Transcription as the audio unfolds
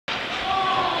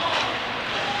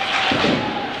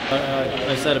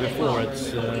I said it before.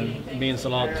 It means a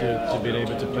lot to be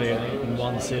able to play in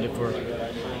one city for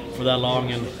that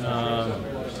long and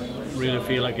really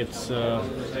feel like it's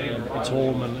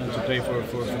home and to play for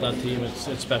that team.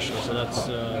 It's special. So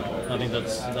I think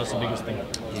that's the biggest thing.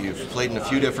 You've played in a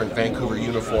few different Vancouver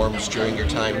uniforms during your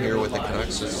time here with the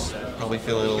Canucks. It's probably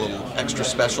feeling a little extra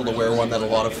special to wear one that a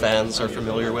lot of fans are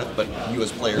familiar with, but you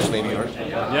as players maybe aren't.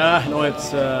 Yeah, no,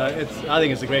 it's. I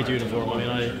think it's a great uniform. I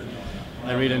mean,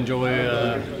 I really enjoy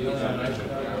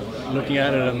looking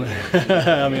at it, and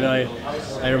I mean, I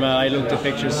remember I looked at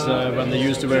pictures when they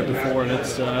used to wear it before, and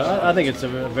I think it's a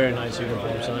very nice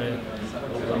uniform. So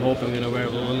I'm hoping I'm going to wear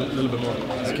it a little bit more.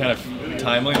 It's kind of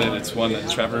timely that it's one that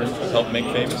Trevor helped make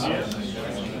famous.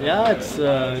 Yeah, it's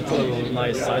a little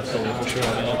nice side story for sure.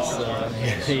 I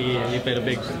mean, he played a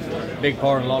big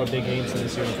part in a lot of big games in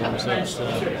this uniform, so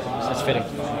it's fitting.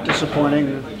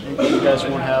 Disappointing you guys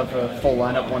won't have a full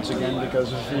lineup once again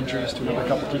because of injuries to another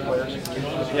couple key players.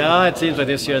 Yeah, it seems like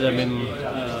this year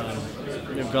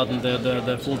we've gotten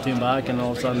the full team back, and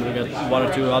all of a sudden we get one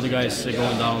or two other guys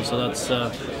going down. So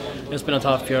it's been a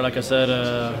tough year, like I said,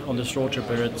 on this road trip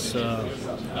here. It's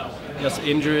just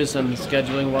injuries and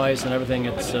scheduling wise and everything.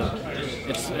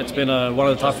 It's been one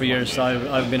of the tougher years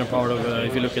I've been a part of.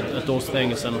 If you look at those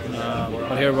things, and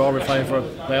but here we are, we're fighting for a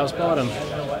playoff spot, and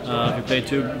we played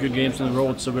 2 good games on the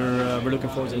road, so we're looking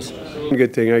forward to this. One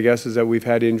good thing, I guess, is that we've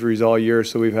had injuries all year,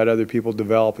 so we've had other people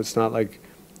develop. It's not like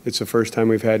it's the first time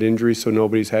we've had injuries, so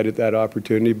nobody's had that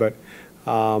opportunity. But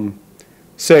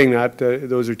saying that,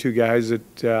 those are 2 guys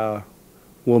that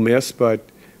we'll miss, but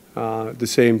at the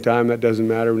same time, that doesn't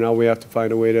matter. Now we have to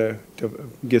find a way to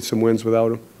get some wins without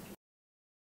them.